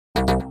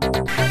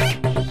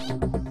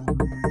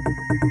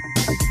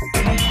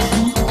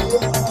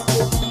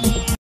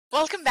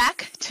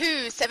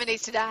2 7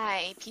 Days to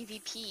Die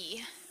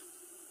PvP.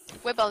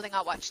 We're building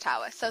our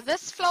watchtower. So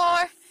this floor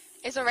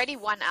is already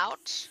one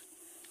out.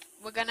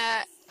 We're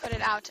gonna put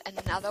it out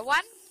another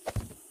one.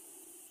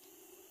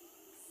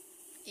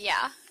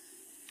 Yeah.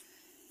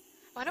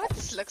 I wonder what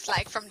this looks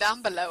like from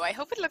down below. I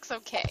hope it looks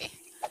okay.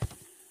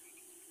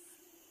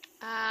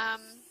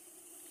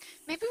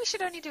 Maybe we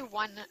should only do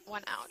one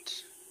out.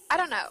 I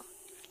don't know.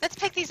 Let's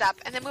pick these up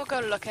and then we'll go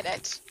look at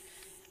it.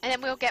 And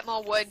then we'll get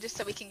more wood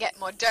so we can get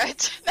more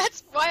dirt.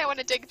 That's why I want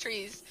to dig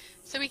trees.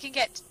 So we can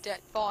get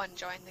dirt born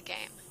join the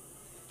game.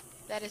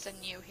 That is a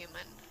new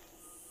human.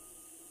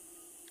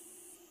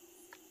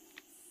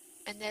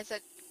 And there's a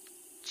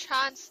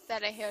chance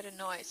that I heard a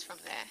noise from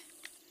there.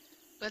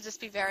 We'll just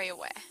be very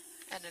aware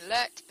and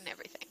alert and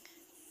everything.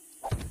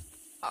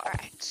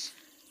 Alright.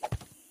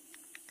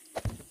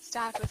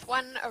 Start with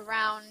one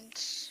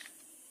around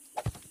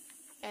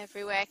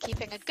everywhere,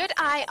 keeping a good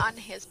eye on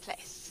his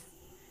place.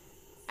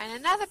 And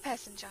another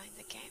person joined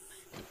the game.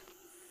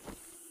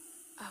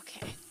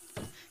 Okay.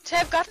 To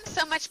have gotten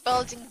so much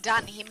building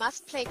done, he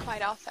must play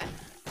quite often.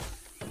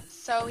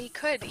 So he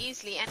could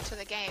easily enter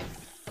the game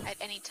at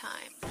any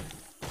time.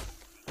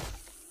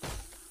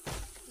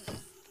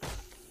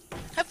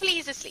 Hopefully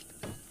he's asleep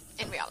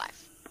in real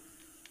life.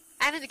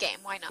 And in the game,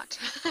 why not?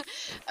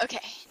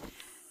 Okay.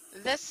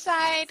 This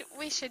side,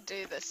 we should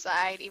do this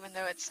side, even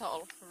though it's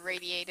all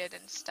radiated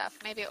and stuff.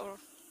 Maybe it will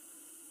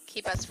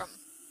keep us from...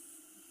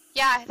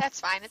 Yeah, that's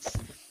fine. It's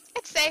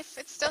safe.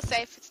 It's still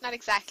safe. It's not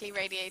exactly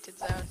radiated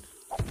zone.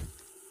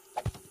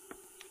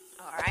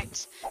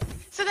 Alright.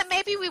 So then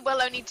maybe we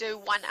will only do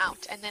one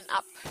out and then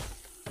up.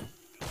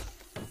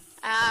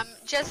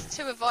 Just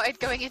to avoid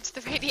going into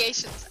the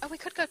radiations. Oh, we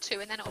could go two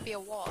and then it will be a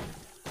wall.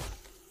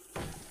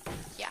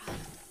 Yeah,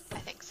 I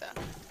think so.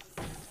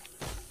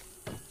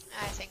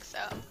 I think so.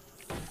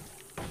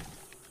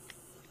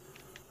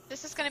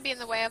 This is going to be in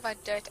the way of our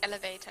dirt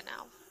elevator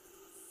now.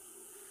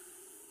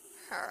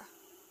 Her.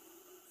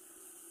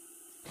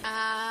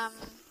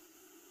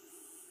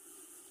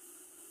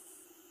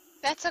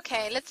 That's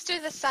okay. Let's do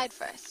this side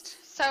first.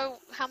 So,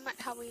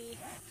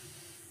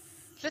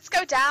 let's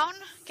go down,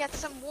 get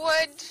some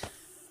wood,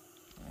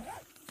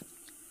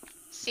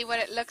 see what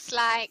it looks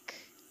like,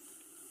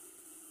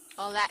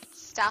 all that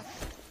stuff.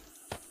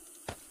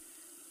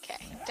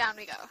 Okay, down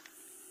we go.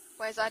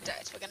 Where's our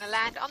dirt? We're gonna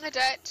land on the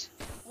dirt.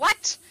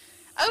 What?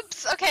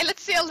 Oops, okay,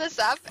 let's seal this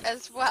up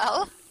as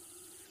well.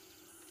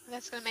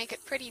 That's gonna make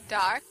it pretty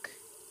dark.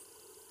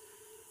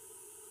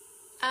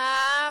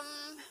 I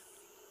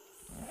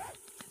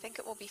think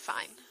it will be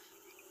fine.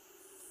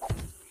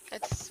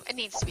 It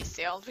needs to be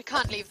sealed. We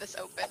can't leave this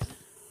open.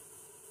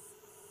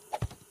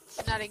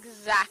 It's not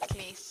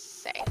exactly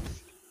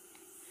safe.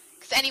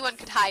 Because anyone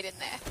could hide in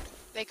there.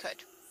 They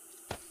could.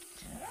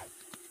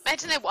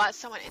 Imagine there was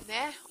someone in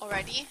there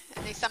already,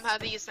 and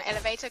they used my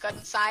elevator, got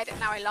inside, and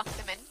now I locked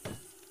them in.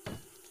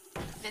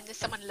 And then there's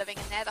someone living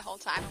in there the whole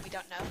time, and we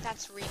don't know.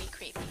 That's really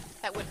creepy.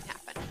 That wouldn't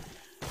happen.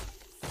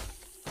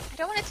 I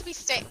don't want it to be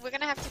we're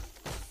gonna have to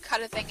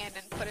cut a thing in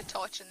and put a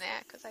torch in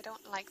there, because I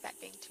don't like that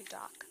being too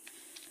dark.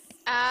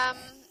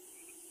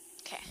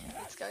 Okay,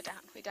 let's go down.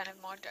 We don't have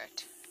more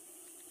dirt.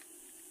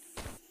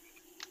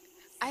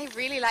 I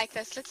really like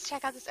this. Let's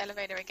check out this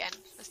elevator again.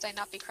 Must I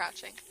not be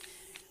crouching?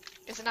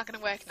 Is it not going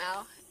to work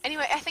now?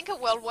 Anyway, I think it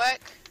will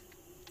work.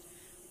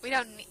 We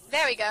don't need...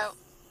 There we go.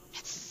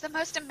 It's the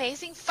most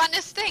amazing,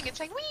 funnest thing. It's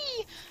like,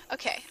 whee!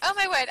 Okay. Oh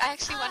my word, I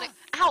actually want to...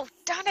 Ow!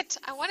 Darn it!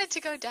 I wanted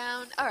to go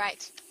down.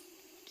 Alright.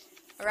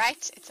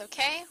 Alright, it's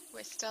okay.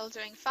 We're still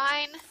doing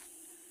fine.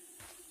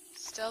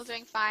 Still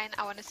doing fine.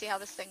 I want to see how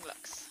this thing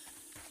looks.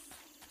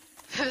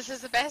 This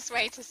is the best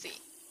way to see.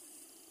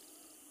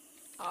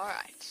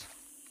 Alright.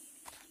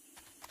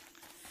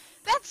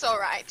 That's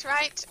alright,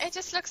 right? It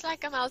just looks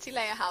like a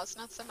multi-layer house,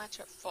 not so much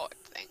a fort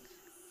thing.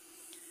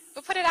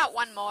 We'll put it out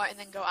one more and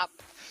then go up.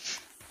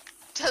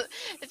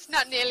 It's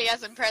not nearly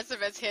as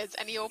impressive as his,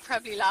 and you'll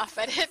probably laugh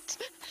at it.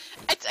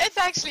 It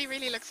actually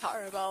really looks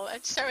horrible.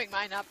 It's showing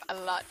mine up a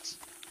lot.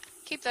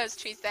 Keep those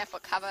trees there for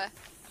cover.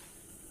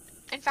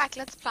 In fact,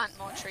 let's plant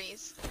more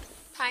trees.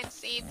 Pine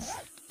seeds.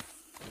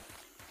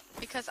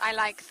 Because I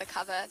like the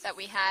cover that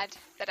we had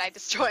that I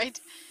destroyed.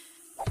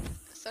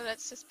 So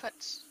let's just put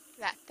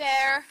that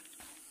there.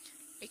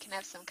 We can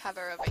have some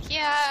cover over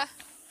here.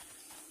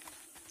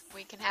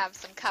 We can have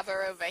some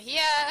cover over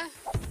here.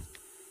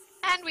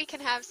 And we can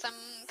have some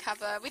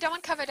cover. We don't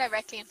want cover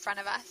directly in front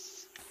of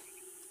us.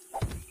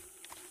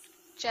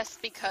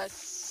 Just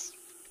because...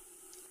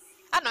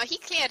 I don't know, he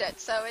cleared it,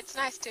 so it's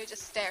nice to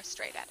just stare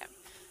straight at him.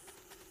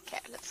 Okay,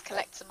 let's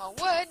collect some more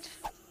wood.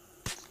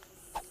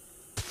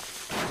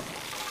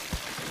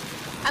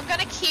 I'm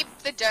gonna keep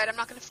the dirt. I'm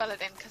not gonna fill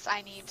it in because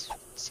I need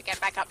to get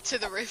back up to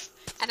the roof,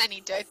 and I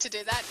need dirt to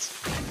do that.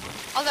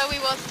 Although we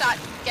will start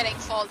getting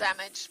fall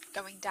damage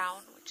going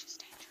down, which is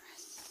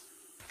dangerous.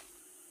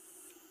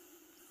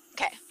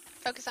 Okay,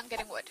 focus on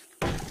getting wood.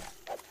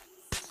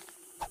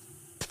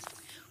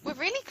 We're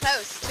really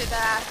close to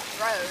the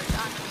road,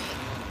 aren't we?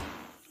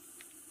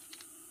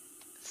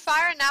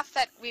 far enough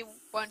that we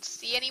won't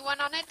see anyone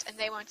on it and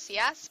they won't see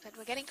us, but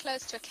we're getting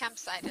close to a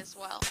campsite as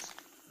well.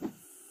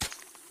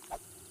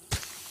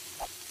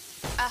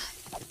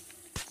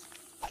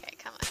 Okay,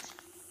 come on.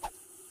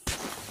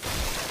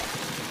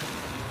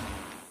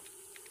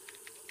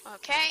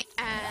 Okay,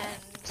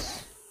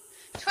 and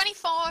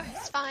 24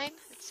 is fine.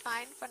 It's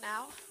fine for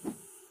now.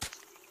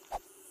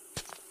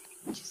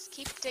 Just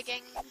keep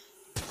digging.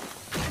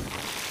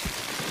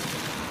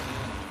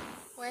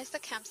 Where's the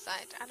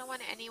campsite? I don't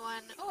want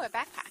anyone... Oh, a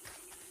backpack.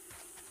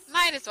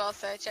 Might as well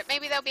search it.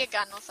 Maybe there'll be a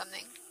gun or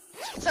something.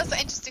 It's also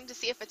interesting to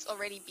see if it's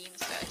already been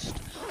searched.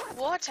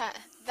 Water.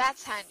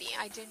 That's handy.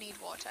 I do need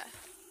water.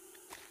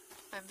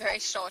 I'm very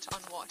short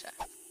on water.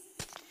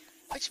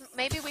 Which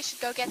maybe we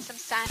should go get some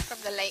sand from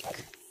the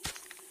lake.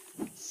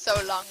 So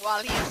long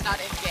while he is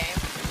not in game.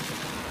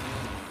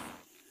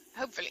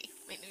 Hopefully.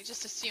 I mean, we're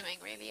just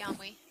assuming really, aren't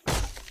we?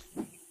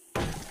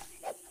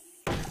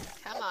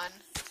 Come on.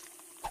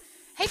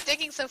 I hate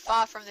digging so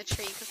far from the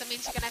tree, because that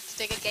means you're going to have to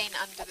dig again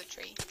under the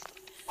tree.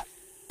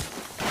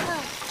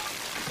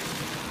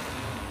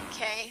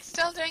 Okay,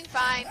 still doing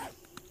fine.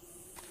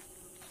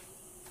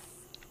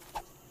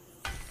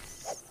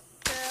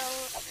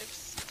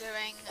 Still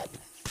doing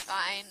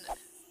fine.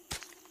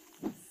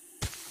 We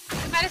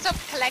might as well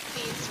collect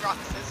these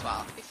rocks as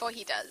well, before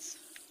he does.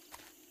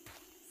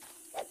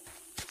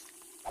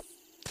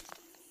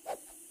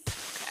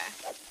 Okay.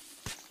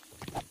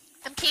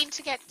 I'm keen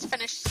to get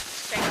finished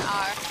doing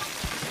our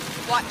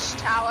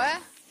watchtower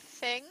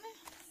thing.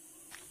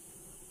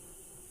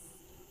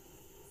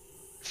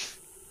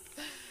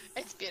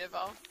 It's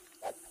beautiful.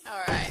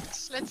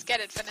 Alright, let's get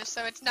it finished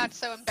so it's not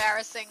so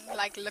embarrassing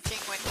like looking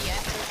when he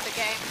enters the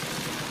game.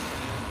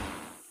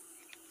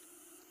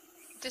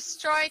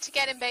 Destroy to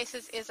get in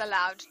bases is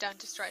allowed, don't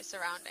destroy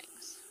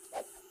surroundings.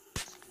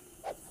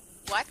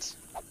 What?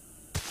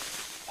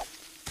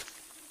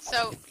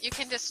 So you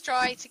can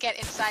destroy to get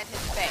inside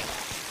his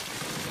base.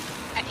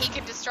 And he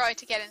can destroy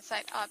to get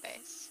inside our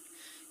base.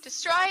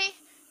 Destroy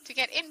to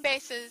get in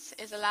bases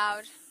is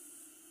allowed.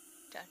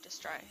 Don't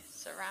destroy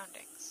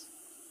surroundings.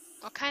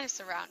 What kind of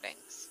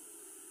surroundings?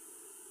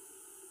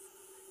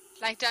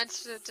 Like don't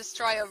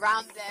destroy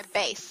around their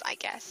base, I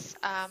guess.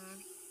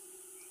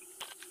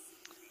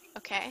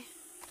 Okay,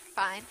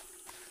 fine.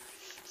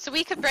 So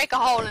we could break a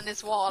hole in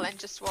his wall and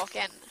just walk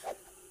in.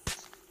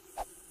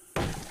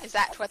 Is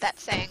that what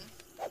that's saying?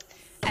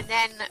 And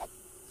then...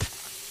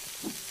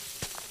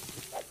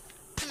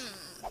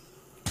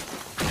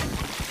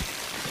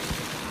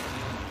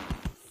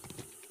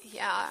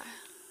 Yeah.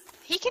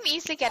 He can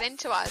easily get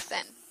into us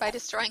then, by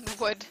destroying the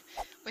wood,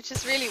 which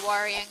is really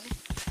worrying.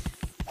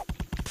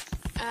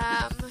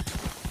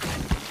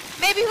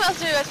 Maybe we'll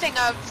do a thing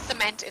of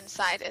cement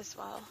inside as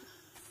well.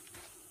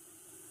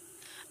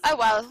 Oh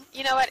well,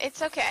 you know what,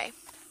 it's okay.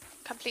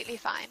 Completely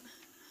fine.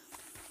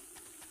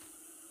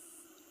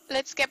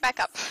 Let's get back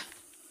up.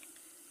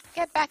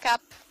 Get back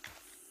up.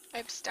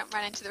 Oops, don't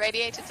run into the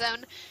radiated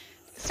zone.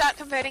 Start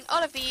converting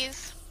all of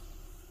these.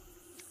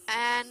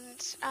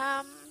 And,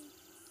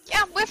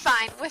 yeah, we're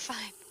fine, we're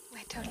fine.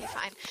 We're totally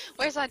fine.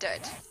 Where's our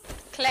dirt?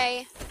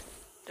 Clay,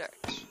 dirt,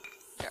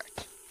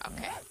 dirt.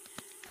 Okay.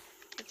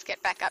 Let's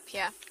get back up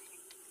here.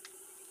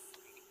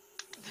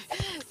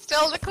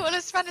 Still the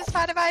coolest, funnest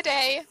part of our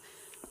day.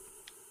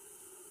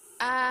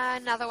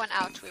 Another one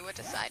out, we were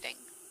deciding.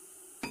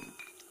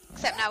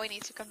 Except now we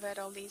need to convert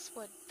all these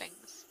wood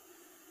things.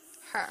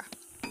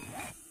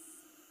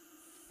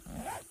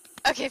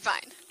 Okay,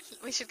 fine.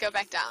 We should go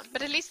back down.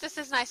 But at least this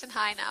is nice and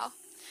high now.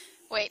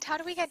 Wait, how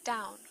do we get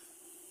down?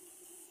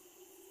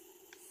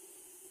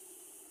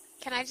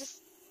 Can I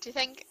just... Do you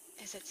think...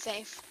 Is it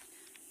safe?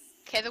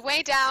 Okay, the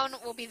way down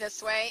will be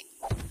this way.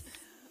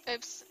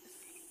 Oops.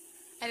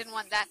 I didn't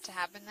want that to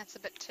happen. That's a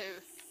bit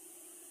too...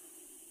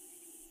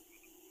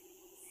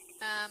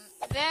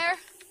 there.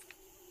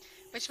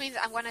 Which means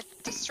I want to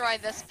destroy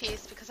this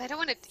piece because I don't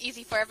want it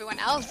easy for everyone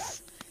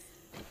else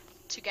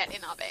to get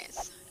in our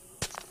base.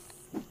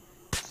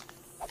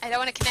 I don't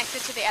want to connect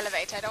it to the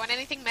elevator. I don't want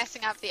anything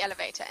messing up the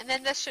elevator. And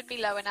then this should be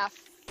low enough.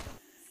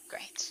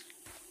 Great.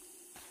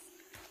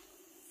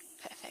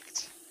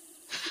 Perfect.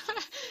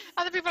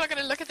 Other people are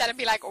going to look at that and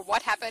be like, oh,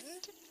 what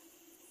happened?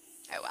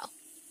 Oh well.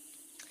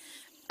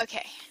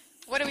 Okay.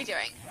 What are we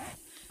doing?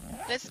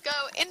 Let's go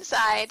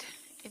inside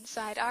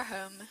our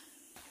home.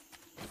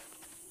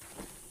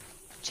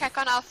 Check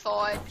on our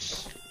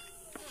forge.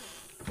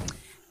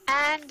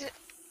 And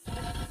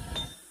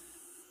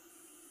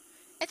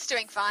it's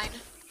doing fine.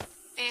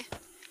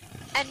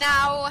 And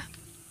now,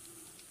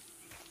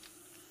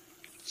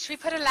 should we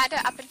put a ladder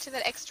up into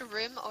that extra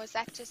room, or is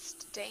that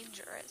just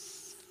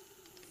dangerous?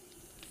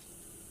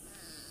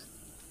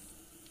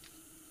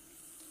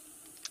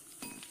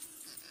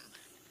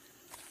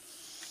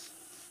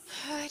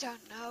 I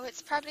don't know.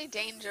 It's probably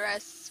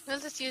dangerous.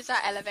 We'll just use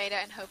our elevator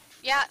and hope.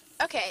 Yeah,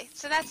 okay,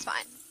 so that's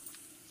fine.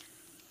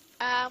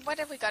 What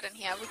have we got in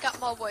here? We got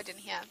more wood in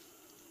here.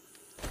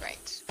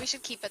 Great. We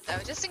should keep it though,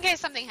 just in case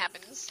something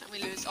happens and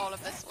we lose all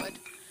of this wood.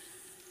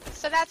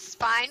 So that's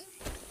fine.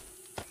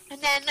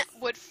 And then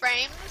wood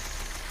frames.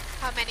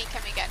 How many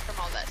can we get from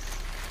all this?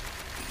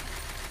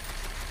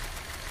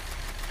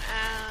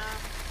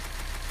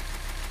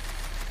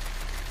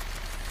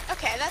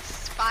 Okay,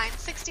 that's fine.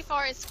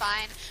 64 is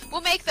fine. We'll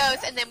make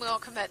those and then we'll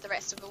convert the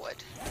rest of the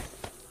wood.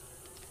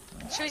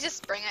 Should we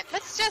just bring it?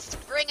 Let's just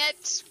bring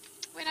it.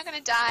 We're not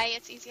gonna die.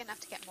 It's easy enough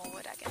to get more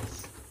wood, I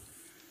guess.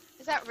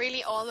 Is that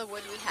really all the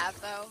wood we have,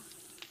 though?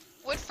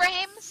 Wood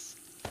frames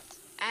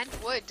and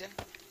wood.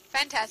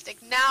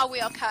 Fantastic. Now we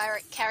are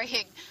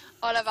carrying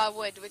all of our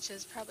wood, which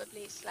is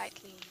probably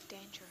slightly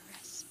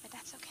dangerous, but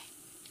that's okay.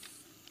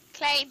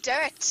 Clay,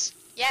 dirt.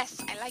 Yes,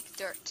 I like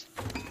dirt.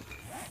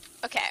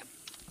 Okay.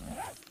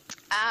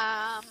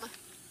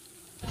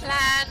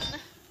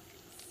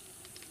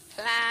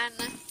 Plan.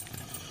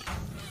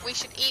 We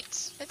should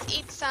eat. Let's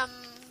eat some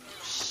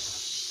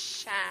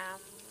sham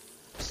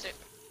soup.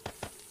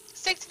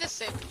 Stick to the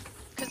soup,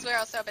 because we're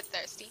also a bit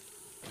thirsty.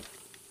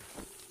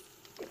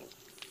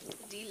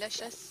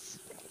 Delicious.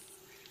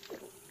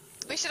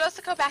 We should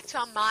also go back to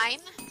our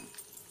mine,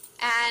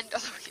 and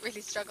although we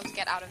really struggle to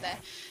get out of there,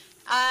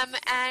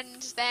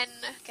 and then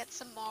get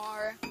some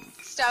more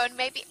stone.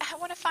 Maybe I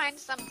want to find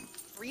some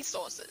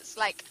resources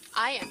like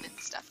iron and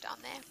stuff down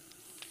there.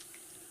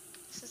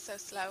 This is so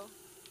slow.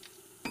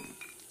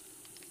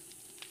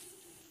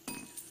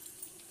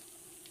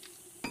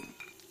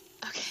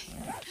 Okay,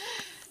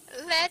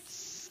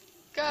 let's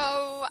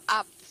go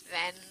up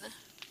then.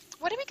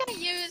 What are we gonna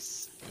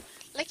use?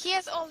 Like, he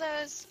has all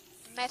those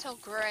metal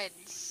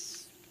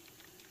grids.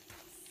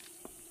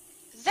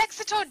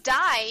 Zexator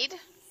died?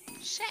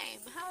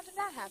 Shame. How did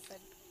that happen?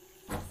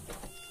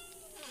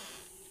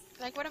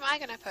 Like, what am I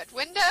gonna put?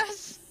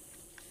 Windows?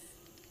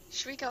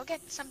 Should we go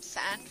get some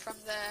sand from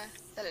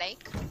the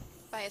lake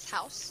by his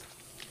house?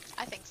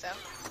 I think so.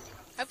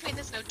 Hopefully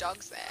there's no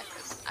dogs there,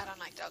 because I don't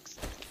like dogs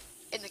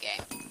in the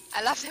game.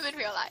 I love them in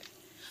real life.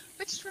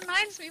 Which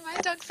reminds me, my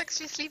dog's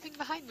actually sleeping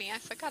behind me. I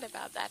forgot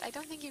about that. I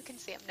don't think you can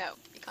see him. No,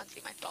 you can't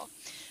see my floor.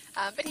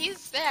 But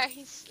he's there.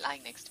 He's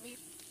lying next to me.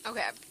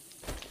 Okay.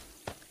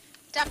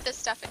 Dump this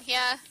stuff in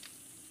here.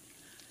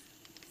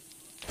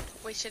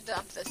 We should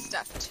dump this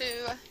stuff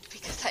too,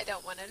 because I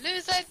don't want to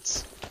lose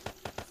it.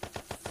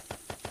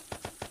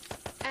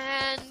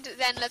 And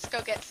then let's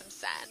go get some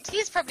sand.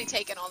 He's probably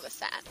taken all the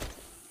sand.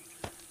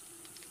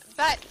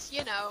 But,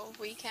 you know,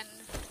 we can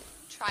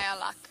try our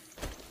luck.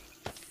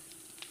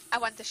 I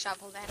want the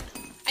shovel then.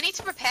 I need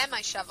to prepare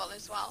my shovel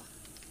as well.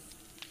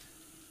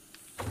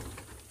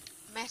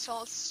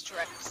 Metal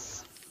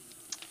strips.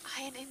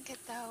 Iron ingot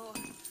though.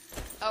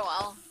 Oh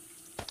well.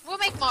 We'll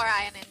make more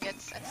iron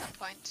ingots at some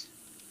point.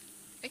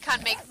 We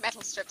can't make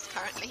metal strips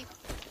currently.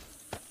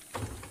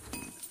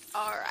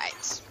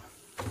 Alright.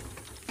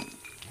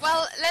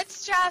 Well,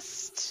 let's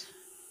just...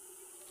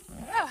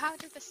 Oh, how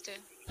did this do?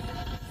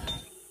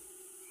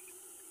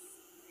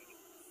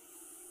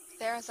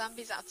 There are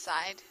zombies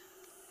outside.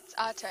 It's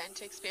our turn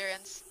to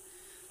experience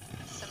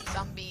some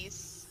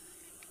zombies.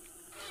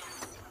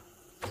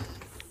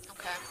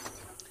 Okay.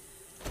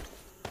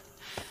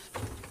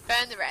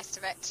 Burn the rest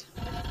of it.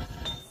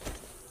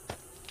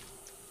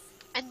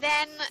 And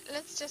then,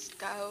 let's just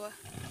go.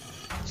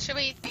 Should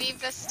we leave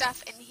this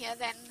stuff in here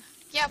then?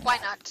 Yeah, why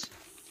not?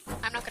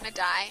 I'm not gonna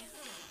die.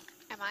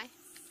 Am I?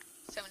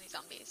 So many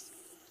zombies.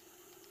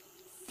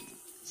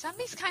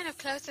 Zombies kind of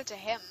closer to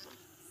him.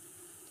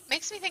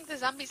 Makes me think the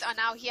zombies are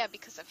now here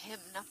because of him,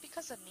 not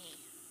because of me.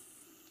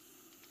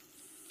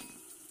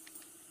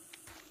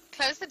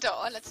 Close the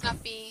door, let's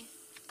not be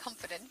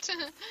confident.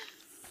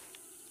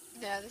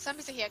 No, the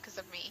zombies are here because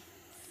of me.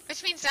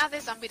 Which means now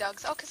there's zombie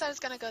dogs. Oh, because I was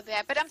going to go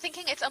there. But I'm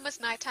thinking it's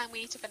almost nighttime, we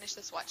need to finish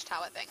this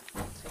watchtower thing.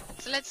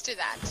 So let's do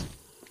that.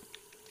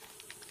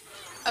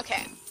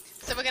 Okay,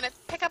 so we're going to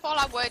pick up all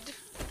our wood,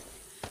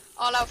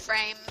 all our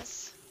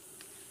frames,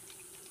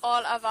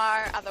 all of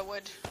our other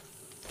wood,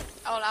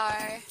 all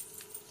our...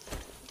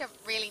 We don't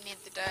really need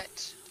the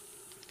dirt.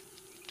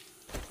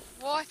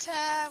 Water,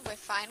 we're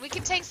fine. We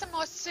can take some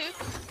more soup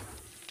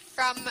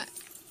from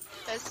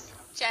this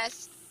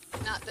chest,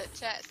 not the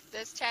chest,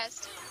 this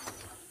chest.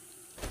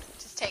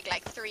 Just take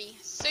like 3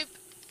 soup.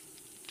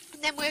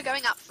 And then we're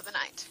going up for the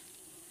night.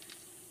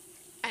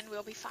 And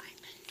we'll be fine.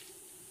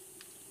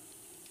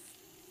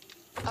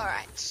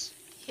 Alright,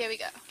 here we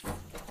go.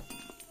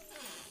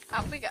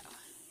 Up we go.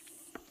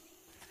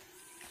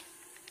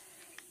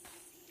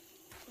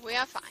 We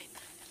are fine.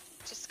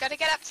 Just gotta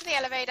get up to the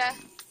elevator.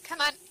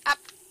 Come on, up,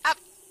 up.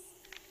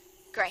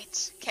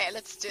 Great. Okay,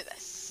 let's do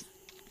this.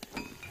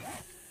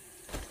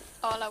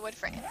 All our wood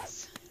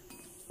frames.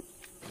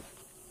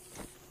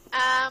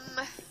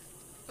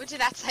 We'll do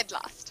that side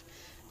last.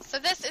 So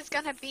this is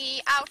gonna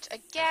be out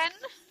again.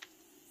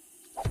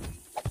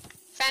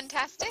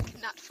 Fantastic,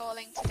 not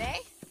falling today.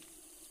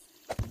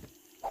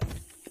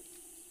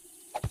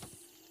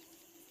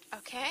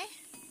 Okay.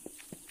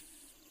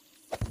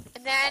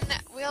 And then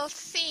we'll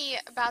see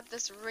about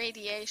this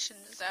radiation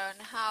zone,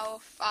 how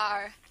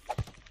far...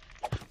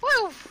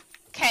 Woo!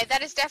 Okay,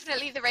 that is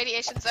definitely the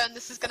radiation zone.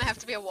 This is gonna have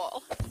to be a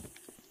wall.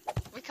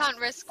 We can't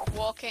risk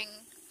walking,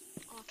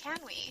 or can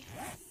we?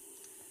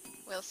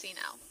 We'll see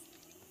now.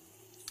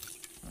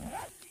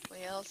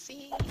 We'll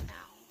see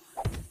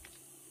now.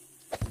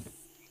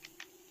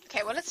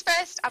 Okay, well let's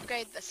first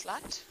upgrade this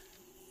lot.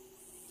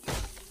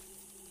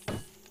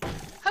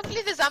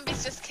 Hopefully the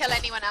zombies just kill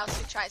anyone else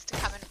who tries to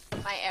come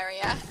in my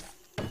area.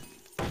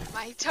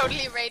 My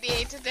totally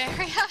radiated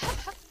area.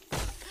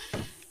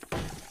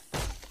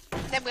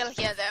 Then we'll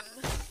hear them.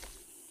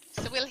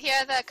 So we'll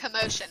hear the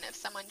commotion if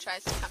someone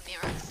tries to come near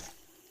us.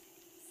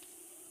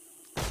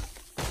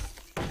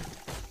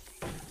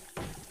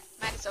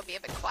 Might as well be a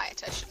bit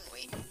quieter, shouldn't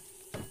we?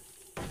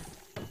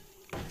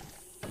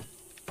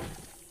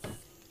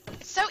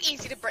 It's so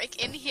easy to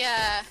break in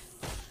here.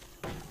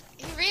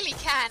 You really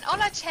can.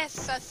 All our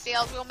chests are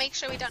sealed. We'll make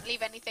sure we don't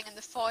leave anything in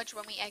the forge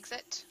when we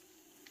exit.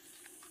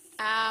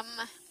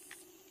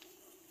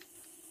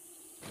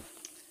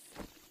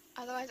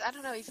 Otherwise, I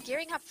don't know. He's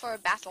gearing up for a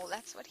battle.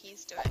 That's what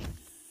he's doing.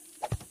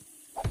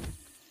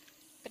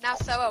 But now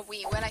so are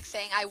we. We're like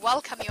saying, I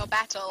welcome your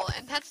battle.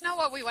 And that's not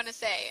what we want to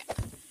say.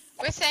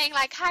 We're saying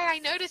like, hi, I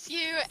notice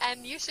you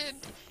and you should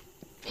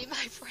be my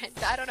friend.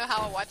 I don't know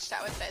how a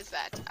watchtower says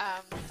that.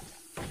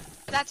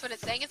 That's what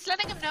it's saying. It's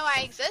letting him know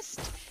I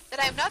exist, that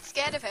I'm not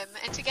scared of him,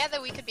 and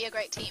together we could be a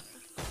great team.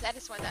 That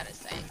is what that is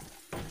saying.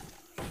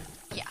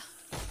 Yeah.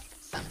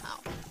 Somehow.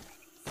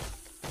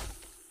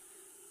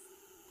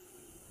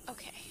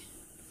 Okay.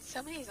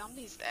 So many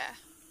zombies there.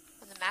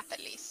 On the map, at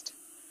least.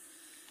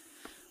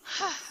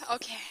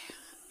 Okay.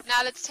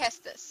 Now let's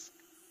test this.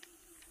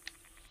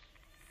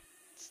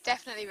 It's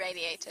definitely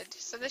radiated.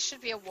 So this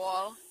should be a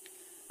wall.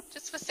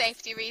 Just for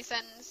safety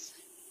reasons.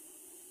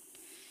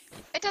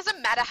 It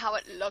doesn't matter how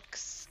it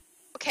looks.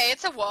 Okay,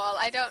 it's a wall.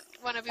 I don't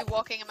want to be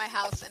walking in my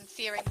house and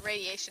fearing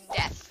radiation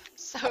death.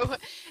 So,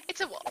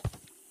 it's a wall.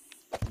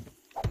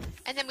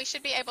 And then we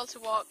should be able to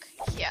walk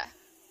here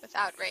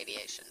without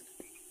radiation.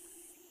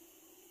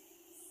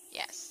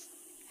 Yes,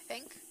 I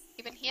think.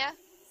 Even here?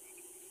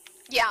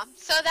 Yeah,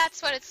 so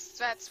that's what it's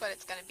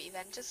gonna be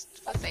then, just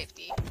for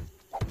safety.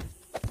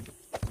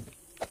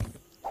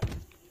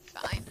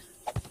 Fine.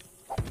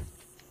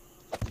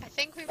 I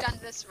think we've done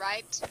this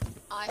right.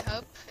 I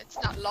hope it's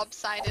not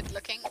lopsided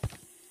looking.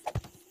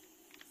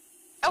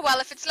 Oh well,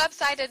 if it's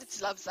lopsided,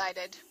 it's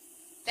lopsided.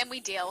 Then we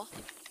deal.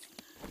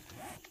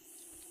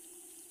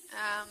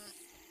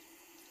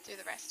 Do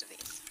the rest of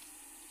these.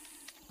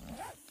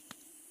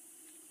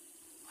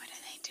 What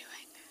are they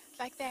doing?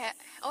 Like they're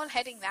all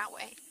heading that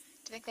way.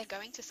 Do you think they're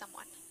going to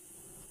someone?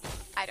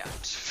 I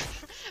don't.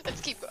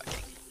 Let's keep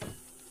working.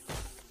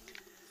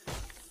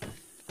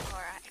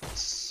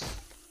 Alright.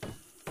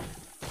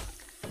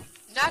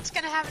 Not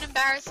gonna have an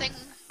embarrassing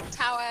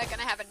tower,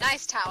 gonna have a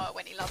nice tower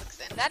when he logs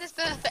in. That is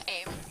the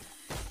aim.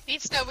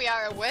 Needs to know we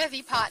are a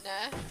worthy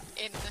partner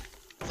in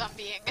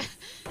zombieing.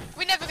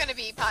 We're never gonna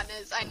be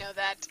partners, I know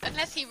that.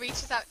 Unless he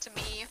reaches out to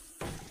me.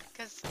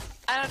 Because,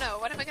 I don't know,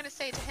 what am I gonna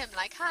say to him?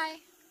 Like, hi.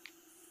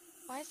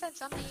 Why is that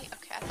zombie?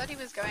 Okay, I thought he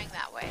was going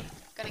that way.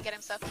 Gonna get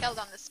himself killed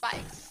on the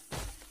spikes.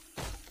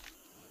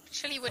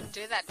 Surely he wouldn't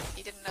do that if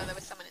he didn't know there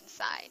was someone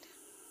inside.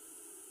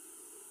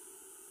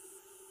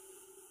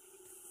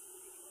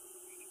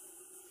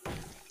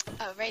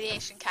 Oh,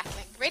 radiation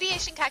cackling.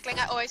 Radiation cackling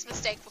I always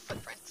mistake for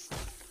footprints.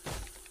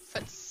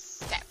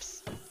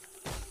 Footsteps.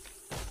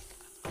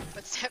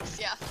 Footsteps,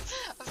 yeah.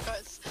 Of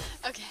course.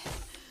 Okay.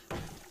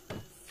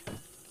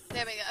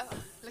 There we go.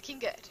 Looking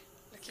good.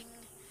 Looking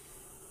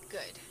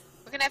good.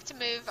 We're gonna have to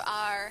move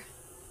our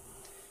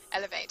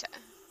elevator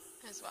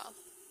as well.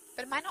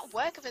 But it might not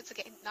work if it's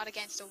not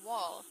against a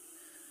wall.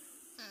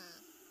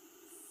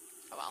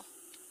 Oh well.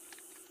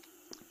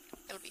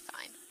 It'll be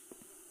fine.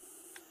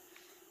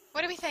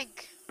 What do we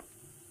think?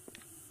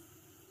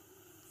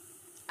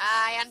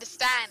 I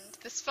understand.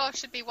 This floor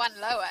should be one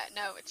lower.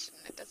 No, it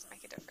shouldn't. It doesn't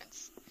make a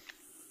difference.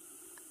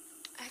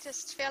 I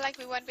just feel like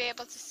we won't be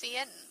able to see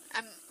in.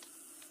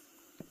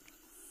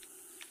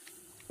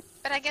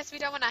 But I guess we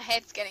don't want our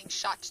heads getting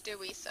shot, do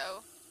we? So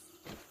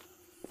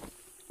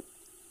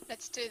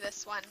let's do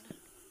this one.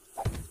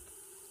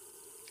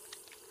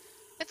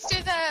 Let's do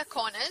the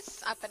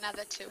corners up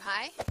another 2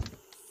 high.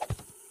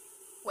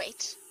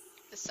 Wait,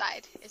 the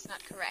side is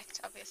not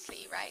correct,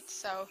 obviously, right?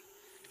 So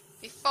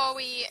before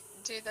we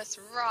do this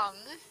wrong,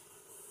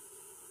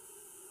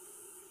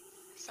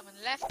 someone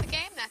left the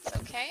game, that's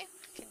okay.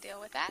 I can deal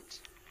with that.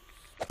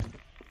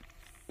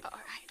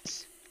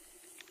 Alright.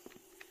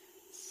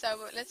 So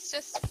let's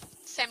just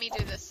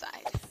semi-do this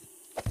side.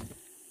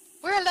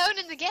 We're alone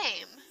in the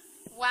game.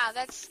 Wow,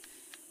 that's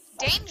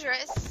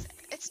dangerous.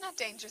 It's not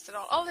dangerous at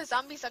all. All the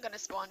zombies are going to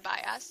spawn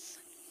by us.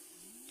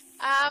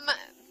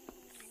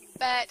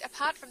 But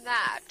apart from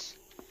that,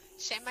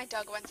 shame my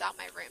dog went out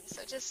my room,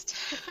 so just,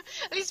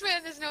 at least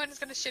there's no one who's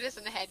going to shoot us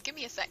in the head. Give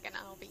me a second,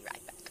 I'll be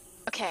right back.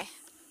 Okay,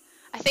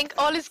 I think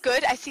all is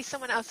good. I see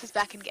someone else is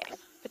back in game,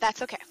 but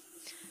that's okay.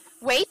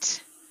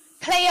 Wait,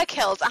 player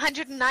kills,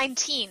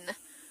 119.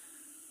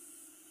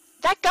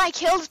 That guy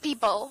kills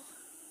people.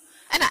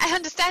 And I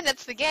understand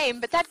that's the game,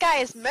 but that guy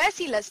is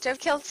merciless to have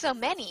killed so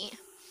many.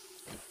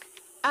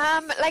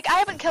 Like, I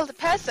haven't killed a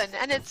person,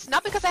 and it's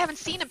not because I haven't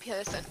seen a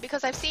person,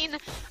 because I've seen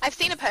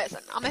a person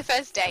on my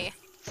first day.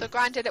 So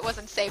granted, it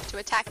wasn't safe to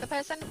attack the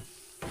person,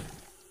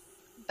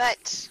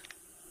 but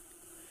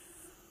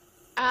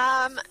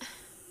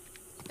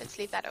let's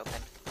leave that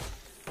open.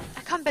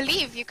 I can't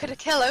believe you could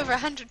kill over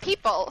 100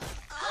 people.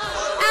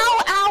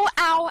 Ow, ow,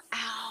 ow,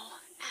 ow,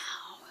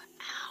 ow,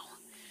 ow.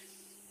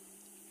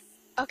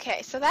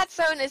 Okay, so that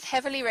zone is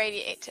heavily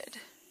radiated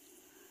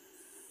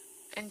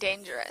and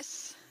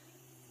dangerous,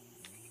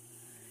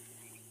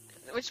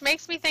 which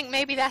makes me think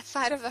maybe that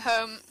side of the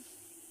home.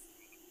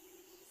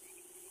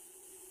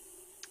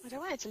 I don't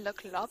want it to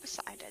look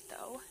lopsided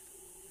though.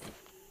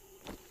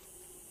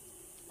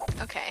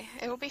 Okay,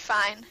 it will be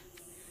fine.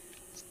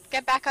 Let's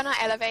get back on our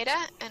elevator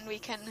and we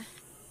can...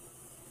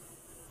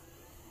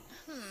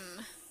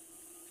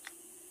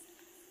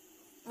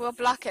 We'll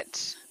block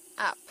it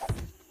up.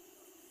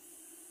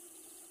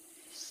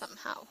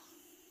 Somehow.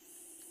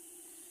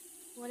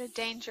 What a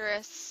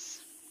dangerous...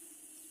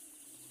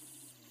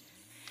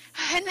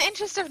 In the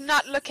interest of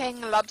not looking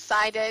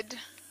lopsided,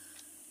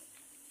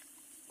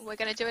 we're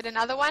going to do it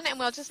another one, and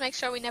we'll just make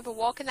sure we never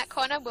walk in that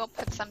corner. We'll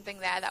put something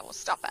there that will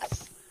stop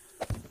us.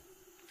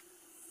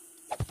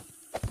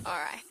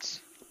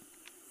 Alright.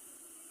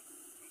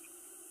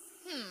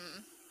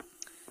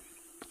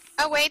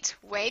 Oh, wait.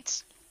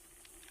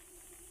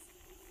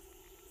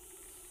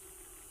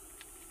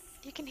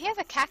 You can hear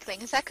the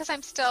cackling. Is that because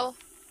I'm still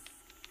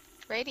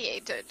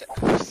radiated?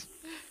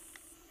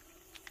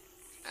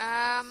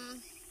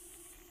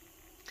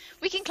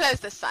 We can close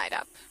this side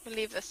up. We'll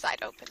leave this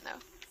side open, though.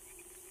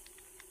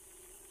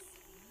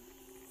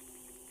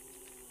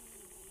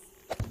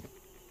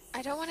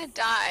 I don't want to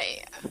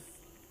die.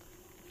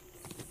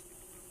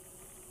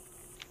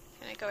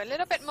 Can I go a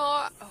little bit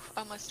more? Oh,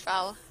 almost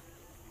fell.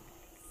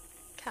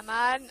 Come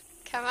on.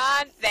 Come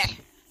on. There.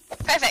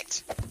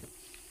 Perfect.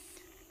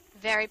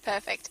 Very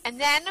perfect. And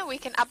then we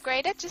can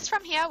upgrade it just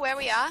from here where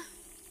we are.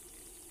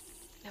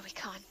 No, we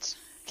can't.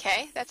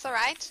 Okay, that's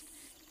alright.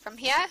 From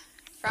here.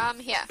 From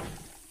here.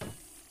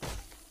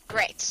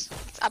 Great.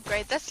 Let's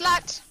upgrade this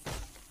lot.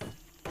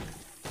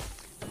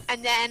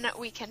 And then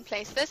we can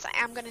place this.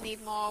 I am going to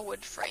need more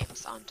wood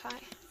frames, aren't I?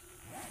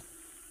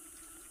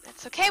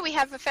 That's okay. We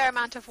have a fair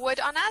amount of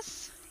wood on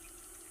us.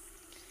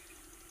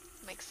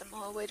 Make some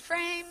more wood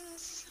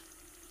frames.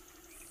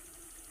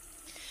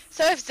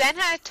 So if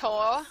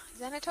Xenator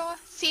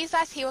sees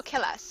us, he will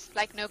kill us.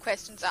 Like, no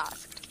questions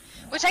asked.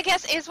 Which I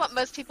guess is what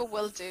most people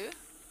will do.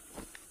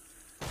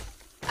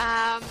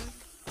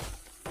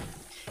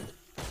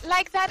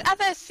 Like that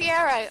other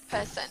Sierra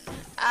person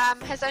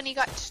has only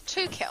got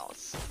 2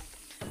 kills.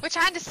 Which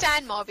I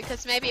understand more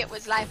because maybe it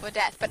was life or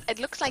death, but it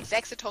looks like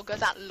Xenator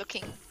goes out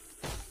looking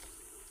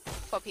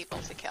for people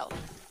to kill.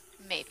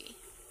 Maybe.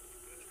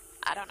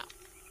 I don't know.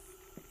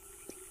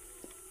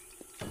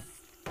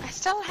 I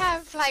still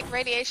have like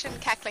radiation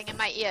cackling in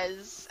my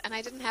ears, and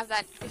I didn't have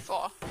that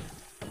before.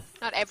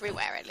 Not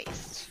everywhere, at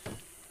least.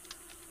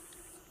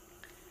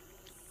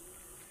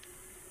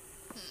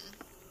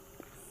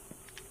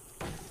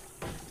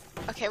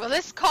 Okay, well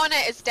this corner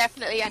is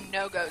definitely a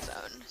no-go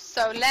zone.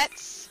 So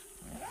let's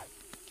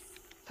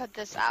put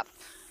this up.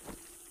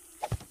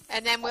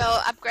 And then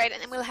we'll upgrade it,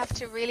 and then we'll have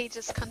to really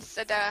just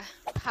consider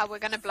how we're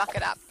going to block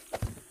it up.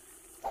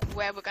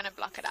 Where we're going to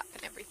block it up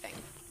and everything.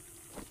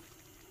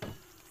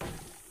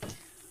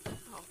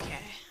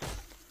 Okay.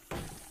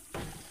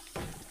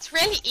 It's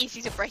really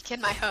easy to break in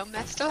my home.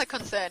 That's still a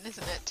concern,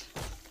 isn't it?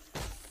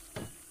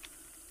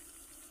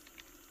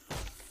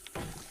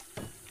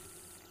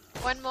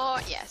 One more,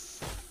 yes.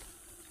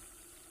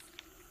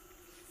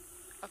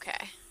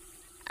 Okay.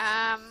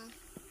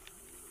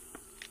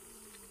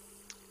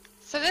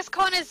 So this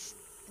corner's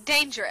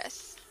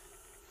dangerous.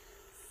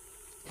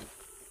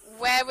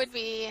 Where would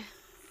we...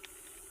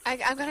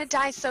 I'm gonna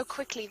die so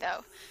quickly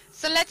though.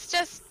 So let's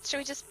just... Should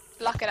we just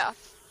block it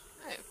off?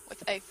 Oh,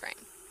 with A-frame.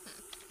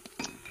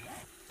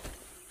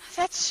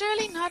 That's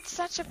surely not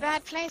such a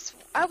bad place.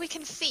 Oh, we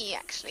can see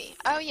actually.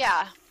 Oh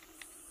yeah.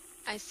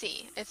 I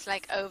see. It's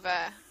like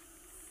over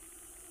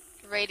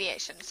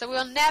radiation. So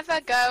we'll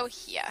never go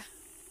here.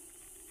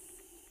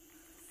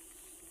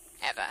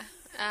 Ever.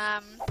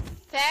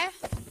 There?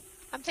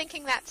 I'm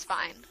thinking that's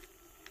fine.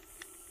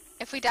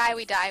 If we die,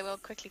 we die. We'll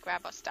quickly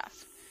grab our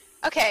stuff.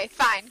 Okay,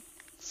 fine.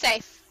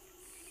 Safe.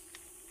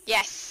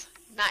 Yes.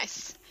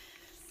 Nice.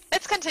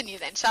 Let's continue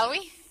then, shall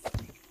we?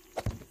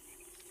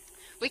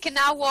 We can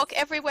now walk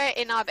everywhere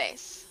in our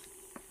base.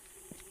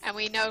 And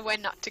we know where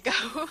not to go.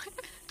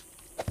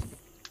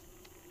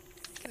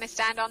 Can I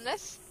stand on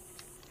this?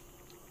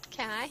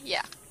 Can I?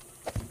 Yeah.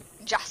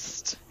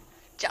 Just.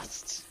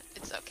 It's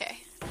okay.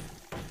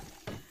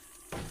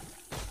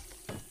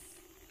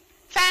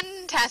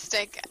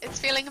 Fantastic. It's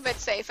feeling a bit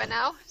safer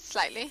now.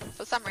 Slightly.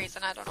 For some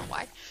reason. I don't know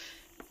why.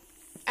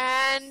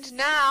 And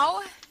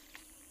now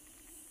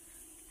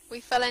we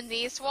fill in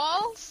these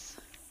walls.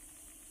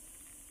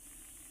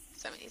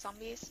 So many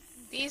zombies.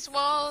 These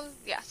walls.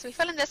 Yeah, so we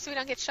fill in this so we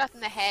don't get shot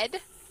in the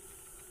head.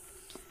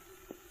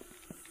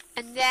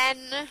 And then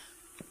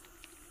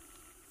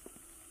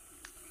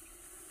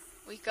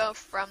we go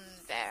from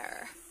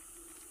there.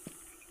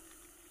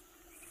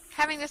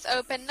 having this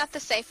open, not the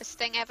safest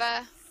thing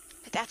ever,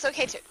 but that's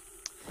okay too.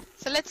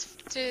 So let's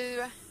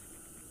do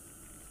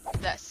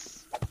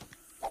this.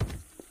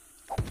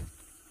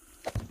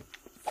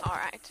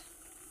 Alright.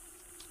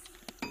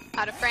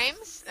 Out of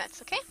frames,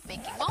 that's okay,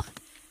 making more.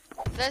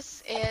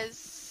 This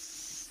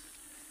is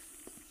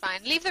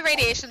fine. Leave the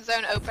radiation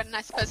zone open,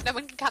 I suppose no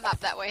one can come up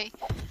that way.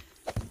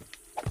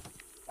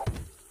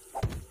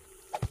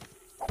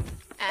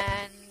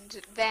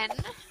 And then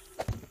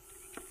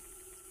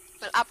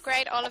we'll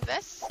upgrade all of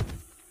this.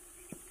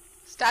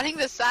 Starting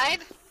this side.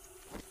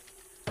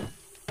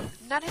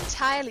 Not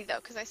entirely though,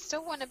 because I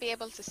still want to be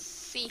able to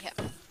see him.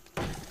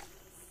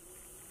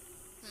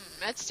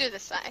 Let's do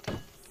this side.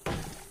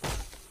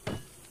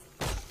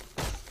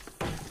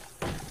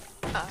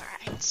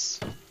 Alright.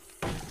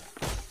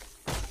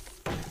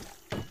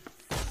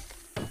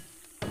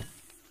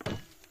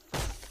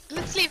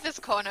 Let's leave this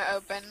corner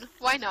open.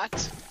 Why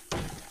not?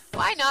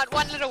 Why not?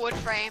 One little wood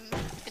frame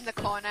in the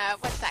corner.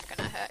 What's that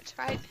gonna hurt,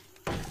 right?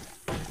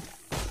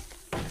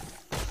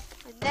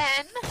 And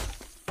then...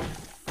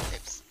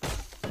 oops.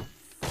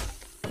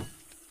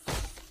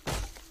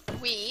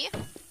 We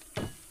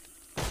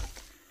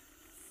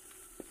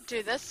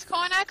do this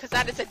corner, because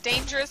that is a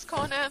dangerous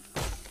corner.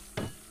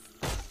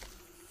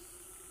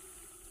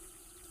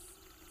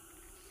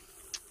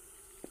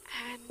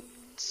 And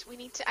we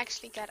need to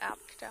actually get up,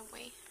 don't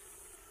we?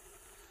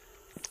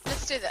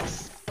 Let's do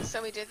this.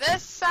 So we do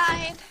this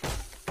side.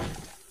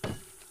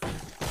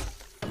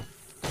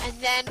 And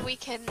then we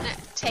can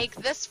take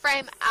this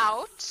frame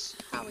out.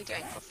 How are we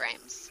doing for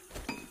frames?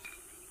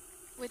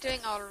 We're doing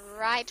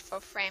alright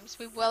for frames.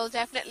 We will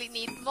definitely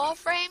need more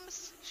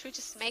frames. Should we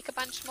just make a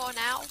bunch more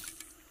now?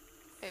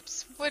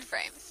 Oops, wood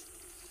frames.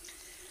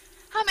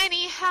 How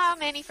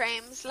many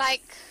frames?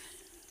 Like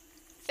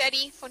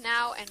 30 for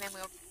now, and then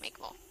we'll make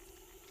more.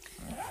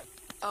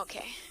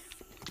 Okay.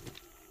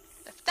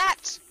 Lift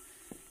that.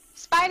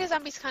 Spider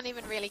zombies can't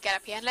even really get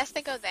up here unless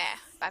they go there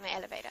by my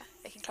elevator.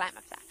 They can climb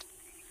up that.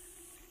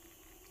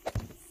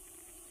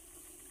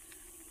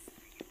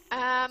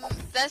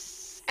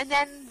 This, and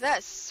then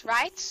this,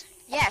 right?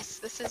 Yes,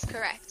 this is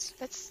correct.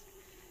 Let's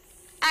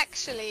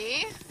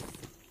actually...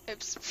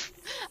 oops.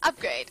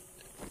 Upgrade.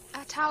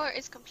 Our tower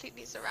is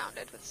completely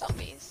surrounded with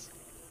zombies.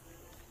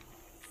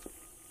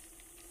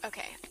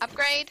 Okay,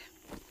 upgrade.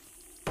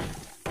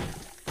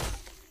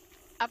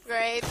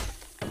 Upgrade.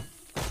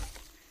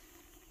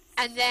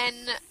 And then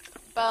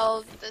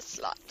build the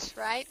slot,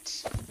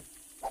 right?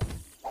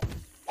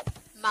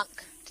 Monk.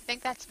 Do you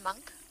think that's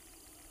monk?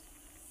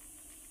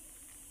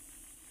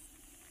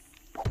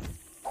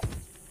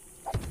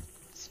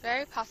 It's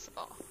very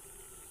possible.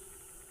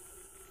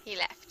 He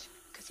left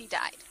because he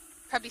died.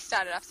 Probably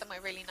started off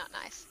somewhere really not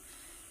nice.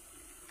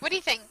 What do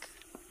you think?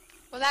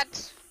 Will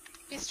that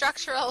be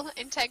structural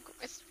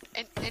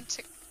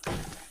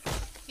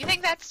you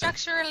think that's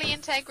structurally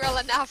integral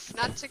enough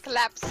not to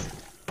collapse?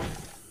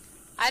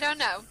 I don't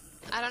know.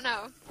 I don't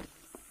know.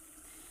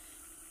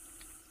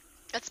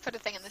 Let's put a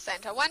thing in the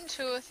center. 1,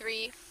 2,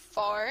 3,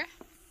 4.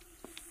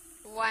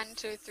 1,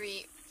 2,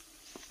 3,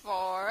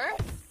 4.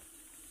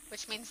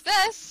 Which means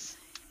this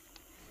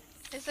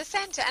is the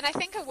center. And I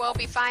think it will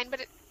be fine, but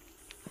it...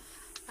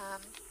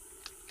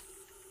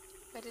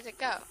 where did it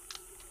go?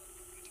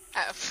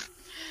 Oh.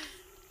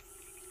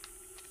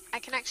 I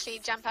can actually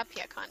jump up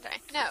here, can't I?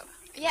 No.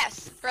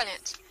 Yes.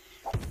 Brilliant.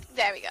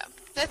 There we go.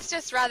 Let's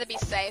just rather be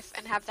safe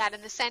and have that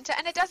in the center.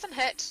 And it doesn't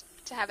hurt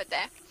to have it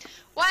there.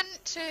 1,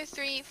 2,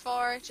 3,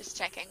 4. Just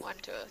checking. 1,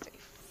 2, 3,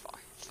 4.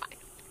 Fine.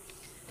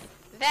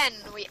 Then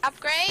we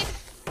upgrade.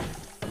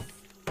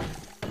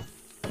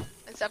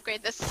 Let's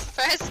upgrade this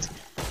first.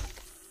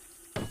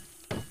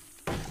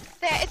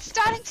 There. It's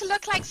starting to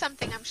look like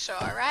something, I'm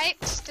sure, right?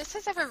 Does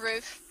this have a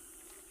roof?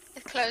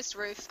 A closed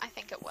roof? I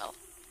think it will.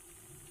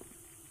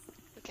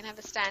 We can have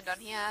a stand on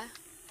here.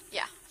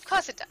 Yeah, of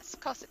course it does. Of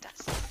course it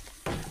does.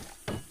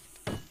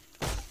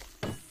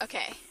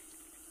 Okay.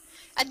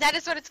 And that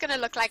is what it's going to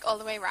look like all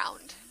the way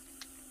around.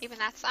 Even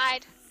that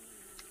side.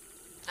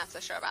 Not so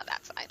sure about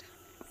that side.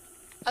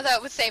 Although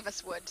it would save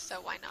us wood,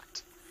 so why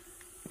not?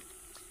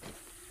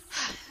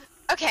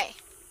 Okay.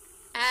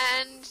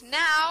 And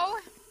now,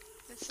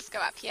 let's just go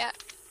up here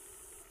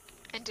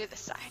and do this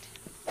side.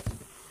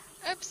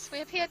 Oops, we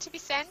appear to be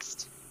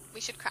sensed.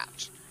 We should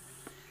crouch.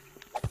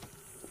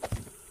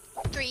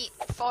 3,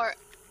 4,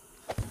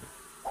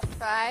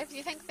 5. Do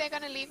you think they're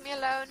going to leave me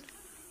alone?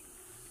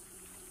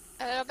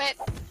 A little bit?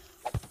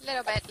 A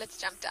little bit. Let's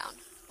jump down.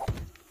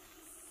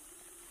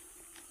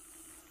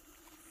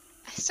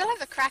 I still have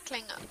the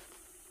crackling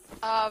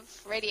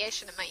of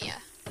radiation in my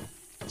ear,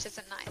 which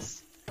isn't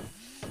nice.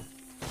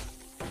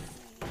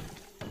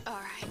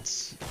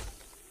 Alright.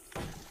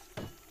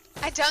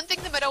 I don't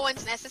think the middle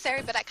one's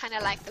necessary, but I kind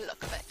of like the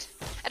look of it.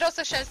 It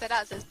also shows that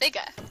ours is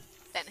bigger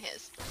than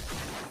his.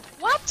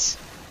 What?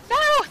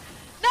 No!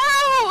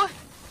 No!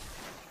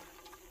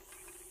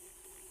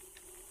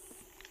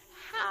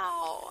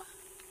 How?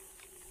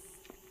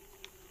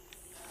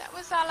 That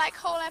was our, like,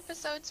 whole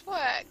episode's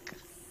work.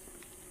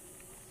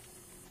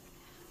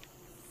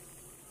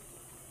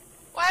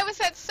 Why is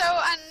that so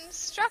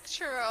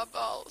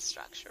unstructurable?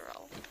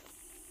 Structural.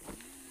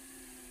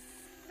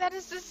 That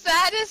is the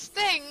saddest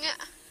thing.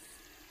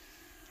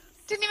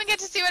 Didn't even get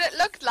to see what it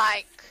looked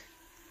like.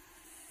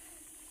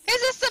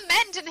 Here's a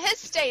cement and his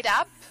stayed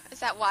up. Is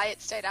that why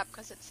it stayed up?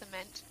 Because it's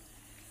cement.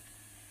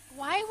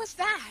 Why was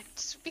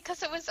that?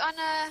 Because it was on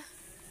a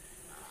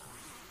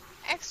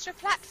extra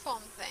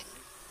platform thing.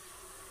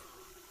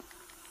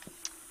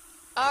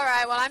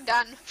 Alright, well I'm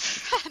done.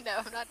 No,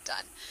 I'm not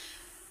done.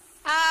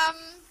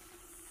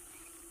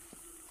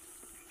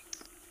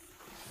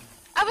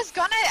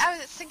 I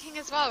was thinking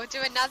as well, do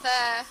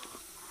another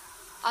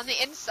on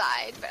the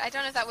inside, but I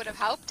don't know if that would have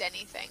helped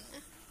anything.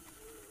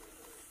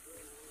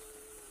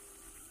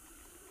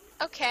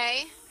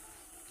 Okay.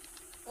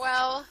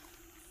 Well,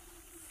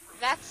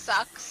 that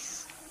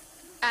sucks.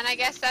 And I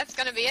guess that's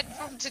gonna be it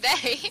from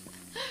today.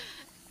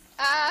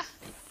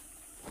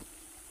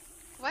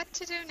 What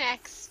to do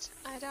next?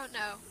 I don't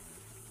know.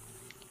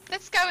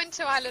 Let's go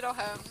into our little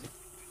home.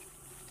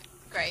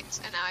 Great,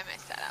 and now I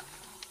messed that up.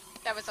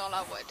 That was all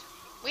our wood.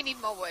 We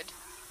need more wood.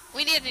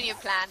 We need a new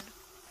plan.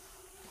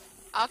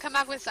 I'll come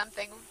up with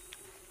something.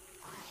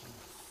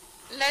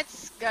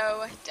 Let's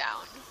go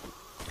down.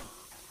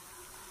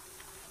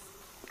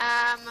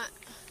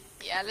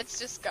 Yeah, let's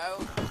just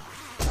go.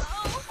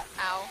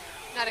 Ow.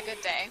 Not a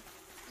good day.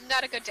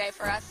 Not a good day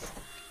for us.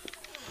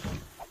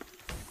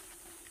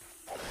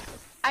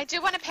 I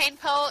do want a pain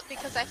pill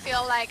because I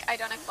feel like I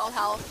don't have full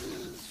health.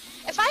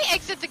 If I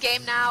exit the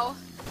game now,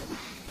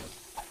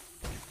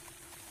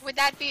 would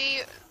that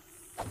be...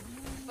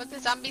 would the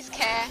zombies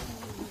care?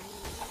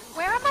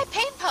 Where are my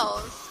pain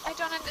pills? I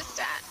don't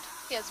understand.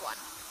 Here's one.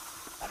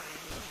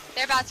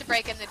 They're about to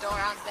break in the door,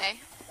 aren't they?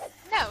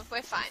 No,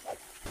 we're fine.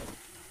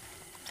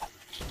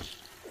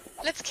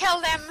 Let's kill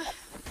them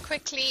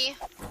quickly.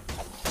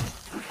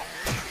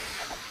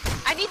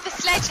 I need the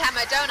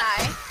sledgehammer, don't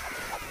I?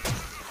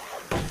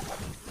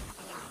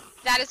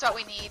 That is what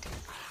we need.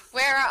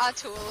 Where are our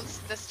tools?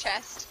 This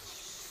chest.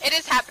 It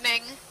is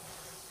happening.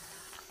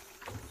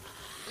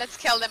 Let's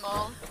kill them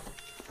all.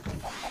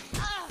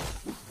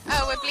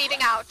 Oh, we're bleeding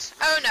out.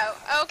 Oh no.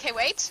 Okay,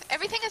 wait.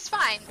 Everything is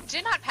fine.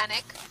 Do not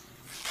panic.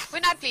 We're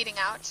not bleeding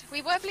out.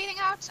 We were bleeding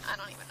out? I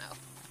don't even know.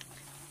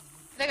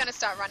 They're gonna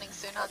start running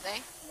soon, aren't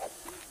they?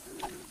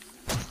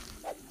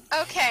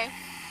 Okay.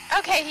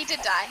 Okay, he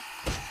did die.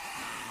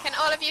 Can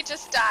all of you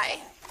just die?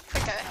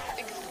 Quicker.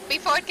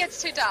 Before it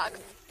gets too dark.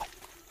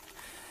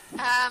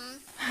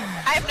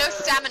 I have no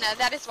stamina,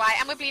 that is why.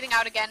 And we're bleeding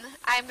out again.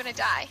 I am gonna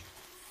die.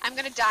 I'm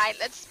gonna die.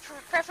 Let's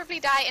preferably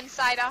die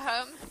inside our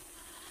home.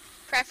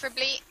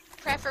 Preferably.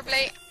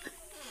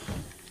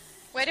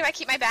 Where do I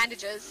keep my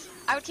bandages?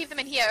 I would keep them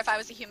in here if I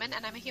was a human,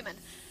 and I'm a human.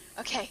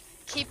 Okay,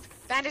 keep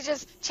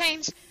bandages,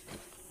 change.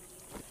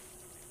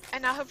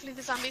 And now hopefully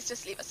the zombies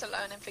just leave us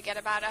alone and forget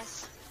about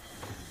us.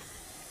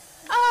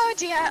 Oh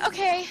dear,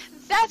 okay,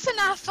 that's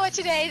enough for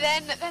today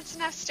then. That's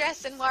enough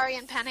stress and worry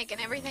and panic and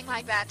everything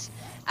like that.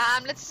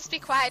 Let's just be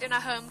quiet in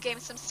our home, gain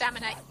some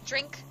stamina,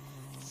 drink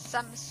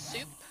some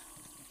soup.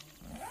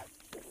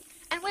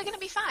 And we're gonna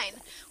be fine.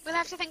 We'll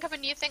have to think of a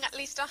new thing. At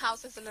least our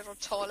house is a little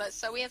taller,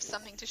 so we have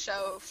something to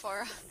show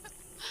for...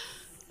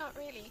 Not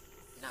really.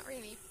 Not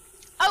really.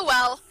 Oh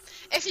well.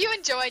 If you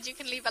enjoyed, you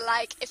can leave a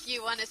like. If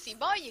you want to see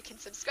more, you can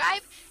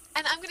subscribe.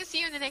 And I'm gonna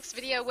see you in the next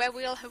video where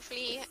we'll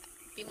hopefully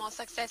be more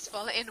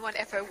successful in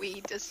whatever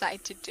we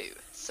decide to do.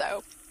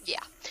 So,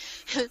 yeah.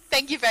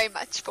 Thank you very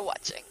much for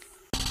watching.